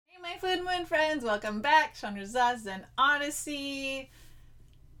Food and Win friends, welcome back. Chandra Zaz and Odyssey.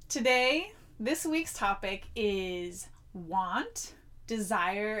 Today, this week's topic is want,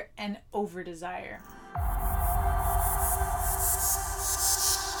 desire, and over-desire.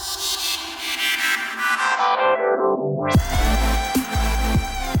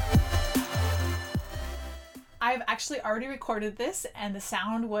 I've actually already recorded this and the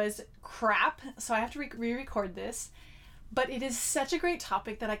sound was crap, so I have to re-record this. But it is such a great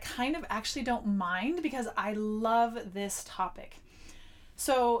topic that I kind of actually don't mind because I love this topic.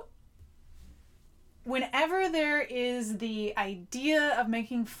 So whenever there is the idea of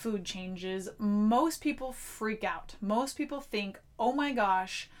making food changes, most people freak out. Most people think, oh my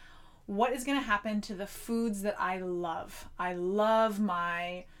gosh, what is going to happen to the foods that I love? I love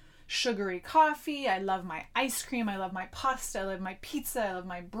my sugary coffee. I love my ice cream. I love my pasta. I love my pizza. I love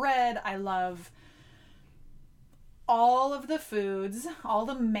my bread. I love all of the foods, all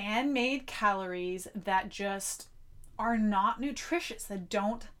the man-made calories that just are not nutritious, that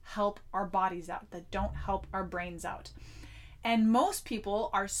don't help our bodies out, that don't help our brains out. And most people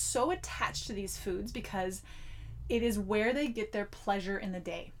are so attached to these foods because it is where they get their pleasure in the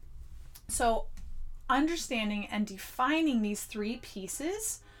day. So understanding and defining these three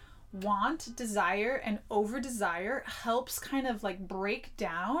pieces, want, desire, and over-desire, helps kind of like break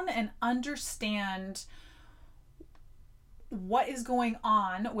down and understand what is going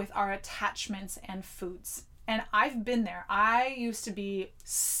on with our attachments and foods. And I've been there. I used to be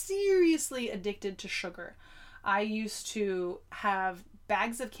seriously addicted to sugar. I used to have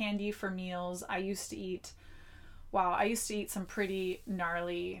bags of candy for meals. I used to eat some pretty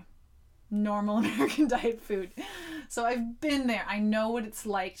gnarly, normal American diet food. So I've been there. I know what it's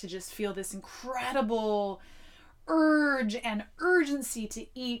like to just feel this incredible urge and urgency to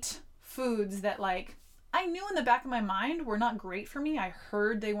eat foods that I knew in the back of my mind were not great for me. I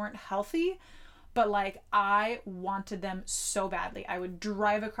heard they weren't healthy, but I wanted them so badly. I would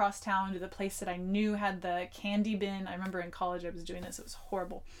drive across town to the place that I knew had the candy bin. I remember in college I was doing this. It was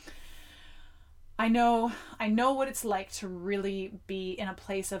horrible. I know what it's like to really be in a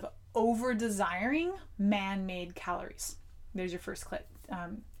place of over-desiring man-made calories. There's your first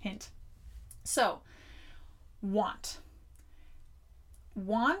hint. So, want.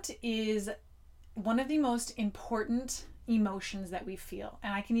 Want is one of the most important emotions that we feel.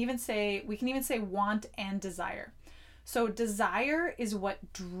 And we can even say want and desire. So desire is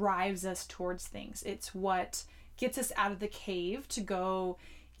what drives us towards things. It's what gets us out of the cave to go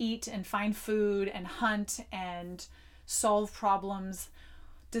eat and find food and hunt and solve problems.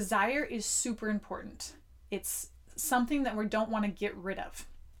 Desire is super important. It's something that we don't want to get rid of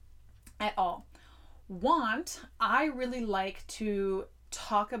at all. Want, I really like to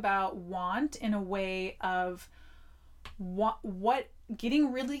talk about want in a way of what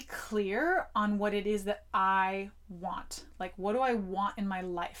getting really clear on what it is that I want. Like, what do I want in my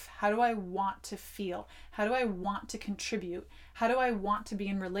life? How do I want to feel? How do I want to contribute? How do I want to be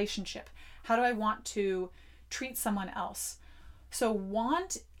in relationship? How do I want to treat someone else? So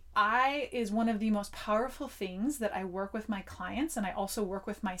want is one of the most powerful things that I work with my clients, and I also work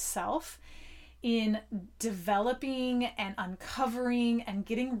with myself in developing and uncovering and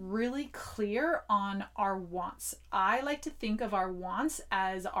getting really clear on our wants. I like to think of our wants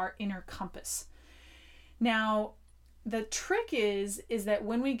as our inner compass. Now, the trick is that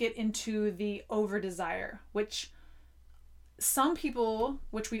when we get into the over-desire, which some people,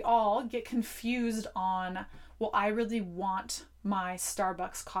 which we all, get confused on, well, I really want my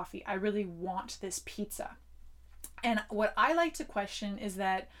Starbucks coffee. I really want this pizza. And what I like to question is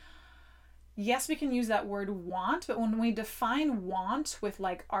that yes, we can use that word want, but when we define want with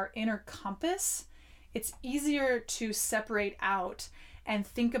our inner compass, it's easier to separate out and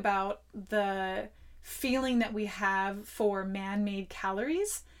think about the feeling that we have for man-made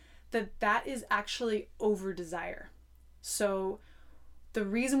calories, that is actually over-desire. So the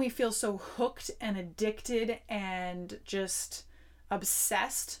reason we feel so hooked and addicted and just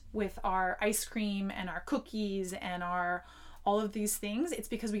obsessed with our ice cream and our cookies and all of these things, it's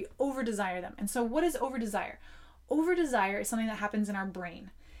because we over-desire them. And so what is over-desire? Over-desire is something that happens in our brain.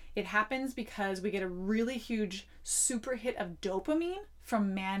 It happens because we get a really huge super hit of dopamine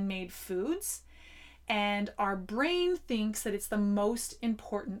from man-made foods, and our brain thinks that it's the most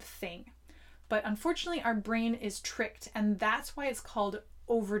important thing. But unfortunately, our brain is tricked, and that's why it's called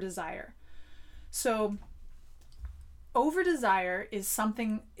over-desire. So over-desire is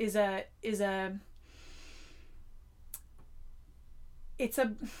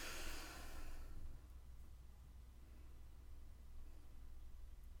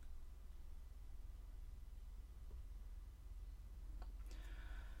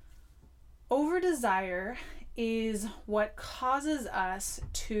over desire is what causes us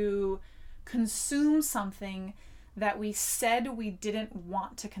to consume something that we said we didn't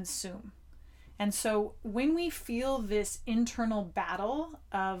want to consume. And so when we feel this internal battle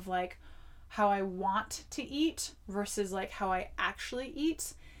of like how I want to eat versus like how I actually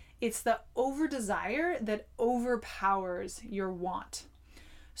eat, it's the over desire that overpowers your want.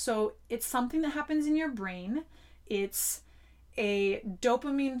 So it's something that happens in your brain. It's a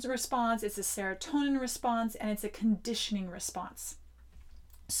dopamine response, it's a serotonin response, and it's a conditioning response.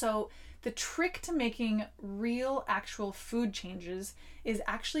 So the trick to making real, actual food changes is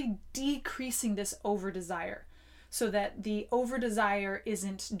actually decreasing this over desire, so that the over desire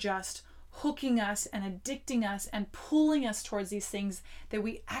isn't just hooking us and addicting us and pulling us towards these things that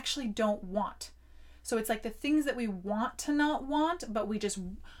we actually don't want. So it's like the things that we want to not want, but we just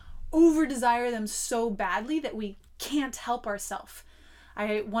over desire them so badly that we can't help ourselves.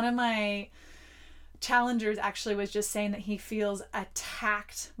 One of my challengers actually was just saying that he feels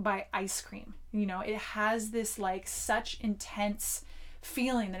attacked by ice cream. You know, it has this like such intense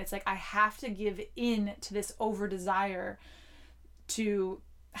feeling that it's like I have to give in to this over desire to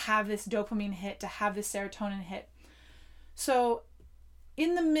have this dopamine hit, to have this serotonin hit. So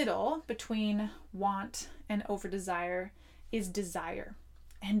in the middle between want and over desire is desire.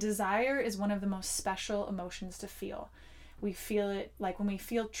 And desire is one of the most special emotions to feel. We feel it like when we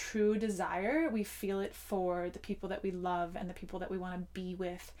feel true desire, we feel it for the people that we love and the people that we want to be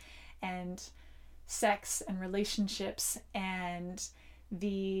with, and sex and relationships, and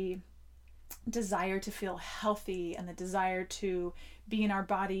the desire to feel healthy and the desire to be in our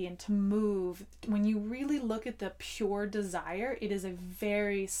body and to move. When you really look at the pure desire, it is a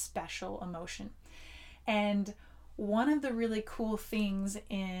very special emotion. And one of the really cool things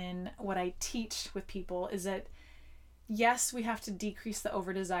in what I teach with people is that yes, we have to decrease the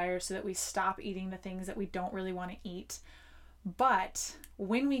over desire so that we stop eating the things that we don't really want to eat. But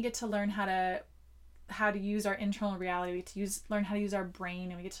when we get to learn how to use our internal reality, learn how to use our brain,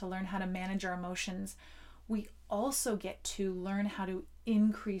 and we get to learn how to manage our emotions, we also get to learn how to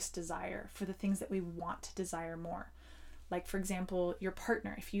increase desire for the things that we want to desire more. Like, for example, your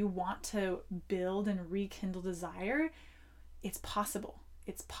partner. If you want to build and rekindle desire, it's possible.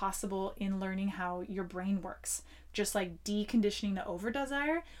 It's possible in learning how your brain works. Just like deconditioning the over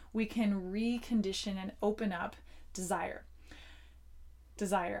desire, we can recondition and open up desire.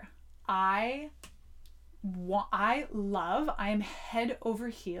 I am head over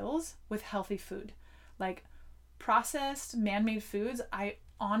heels with healthy food. Like processed, man-made foods, I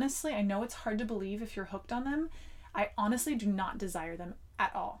know it's hard to believe if you're hooked on them. I honestly do not desire them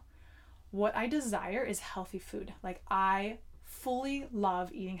at all. What I desire is healthy food. Like I fully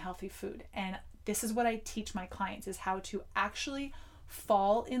love eating healthy food. And this is what I teach my clients, is how to actually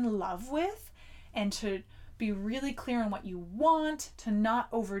fall in love with and to be really clear on what you want, to not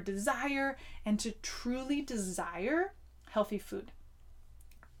over desire, and to truly desire healthy food.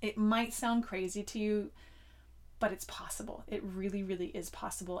 It might sound crazy to you, but it's possible. It really, really is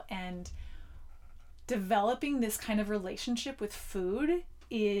possible. And developing this kind of relationship with food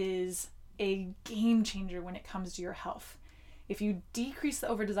is a game changer when it comes to your health. If you decrease the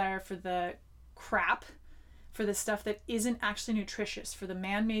over desire for the crap, for the stuff that isn't actually nutritious, for the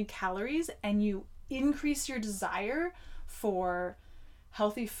man-made calories, and you increase your desire for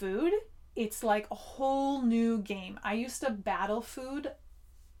healthy food, it's like a whole new game. I used to battle food.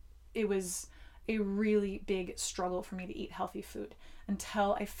 It was a really big struggle for me to eat healthy food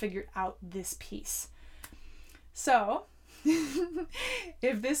until I figured out this piece. So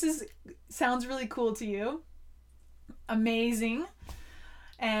if this sounds really cool to you, amazing.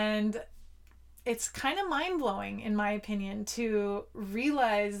 And it's kind of mind-blowing, in my opinion, to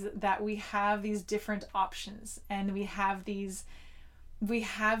realize that we have these different options, and we have the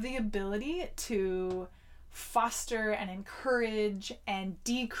ability to foster and encourage and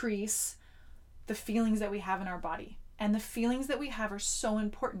decrease the feelings that we have in our body. And the feelings that we have are so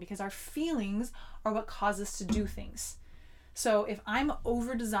important because our feelings are what cause us to do things. So if I'm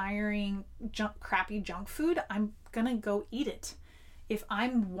over desiring crappy junk food, I'm gonna go eat it. If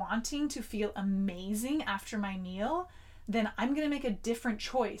I'm wanting to feel amazing after my meal, then I'm gonna make a different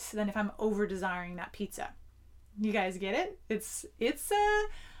choice than if I'm over desiring that pizza. You guys get it? It's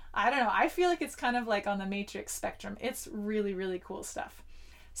I don't know. I feel like it's kind of like on the Matrix spectrum. It's really, really cool stuff.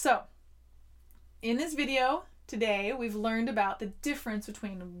 So in this video today, we've learned about the difference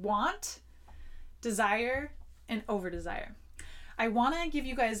between want, desire, and over desire. I want to give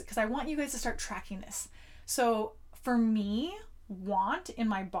you guys, because I want you guys to start tracking this. So for me, want in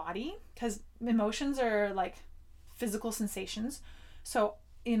my body, because emotions are like physical sensations. So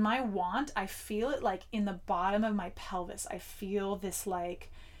in my want, I feel it like in the bottom of my pelvis. I feel this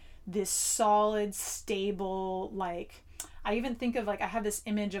like this solid, stable, like, I even think of like, I have this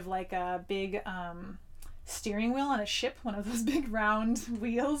image of like a big steering wheel on a ship, one of those big round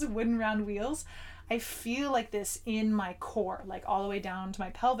wheels, wooden round wheels. I feel like this in my core, like all the way down to my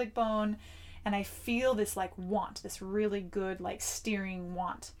pelvic bone. And I feel this like want, this really good like steering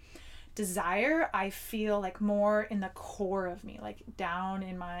want. Desire, I feel like more in the core of me, like down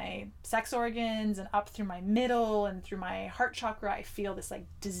in my sex organs and up through my middle and through my heart chakra. I feel this like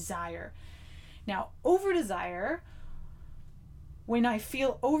desire. Now, over desire, when I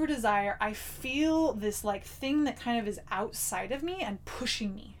feel over desire, I feel this like thing that kind of is outside of me and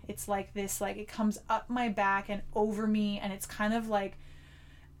pushing me. It's like this, like it comes up my back and over me, and it's kind of like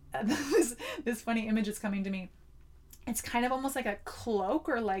this funny image is coming to me. It's kind of almost like a cloak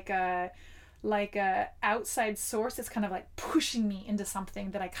or like a outside source. It's kind of like pushing me into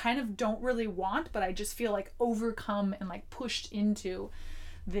something that I kind of don't really want, but I just feel like overcome and like pushed into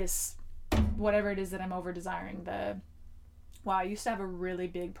this, whatever it is that I'm over desiring. Wow, I used to have a really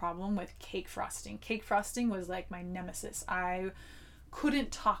big problem with cake frosting. Cake frosting was like my nemesis. I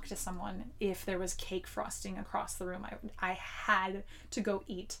couldn't talk to someone if there was cake frosting across the room. I had to go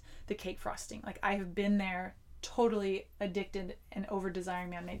eat the cake frosting. Like, I have been there, totally addicted and over desiring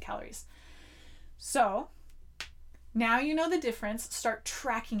man-made calories. So now you know the difference. Start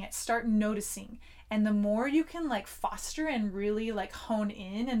tracking it, start noticing. And the more you can like foster and really like hone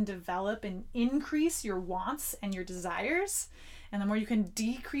in and develop and increase your wants and your desires, and the more you can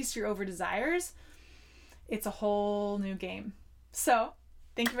decrease your over desires, it's a whole new game. So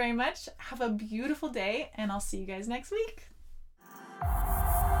thank you very much. Have a beautiful day, and I'll see you guys next week.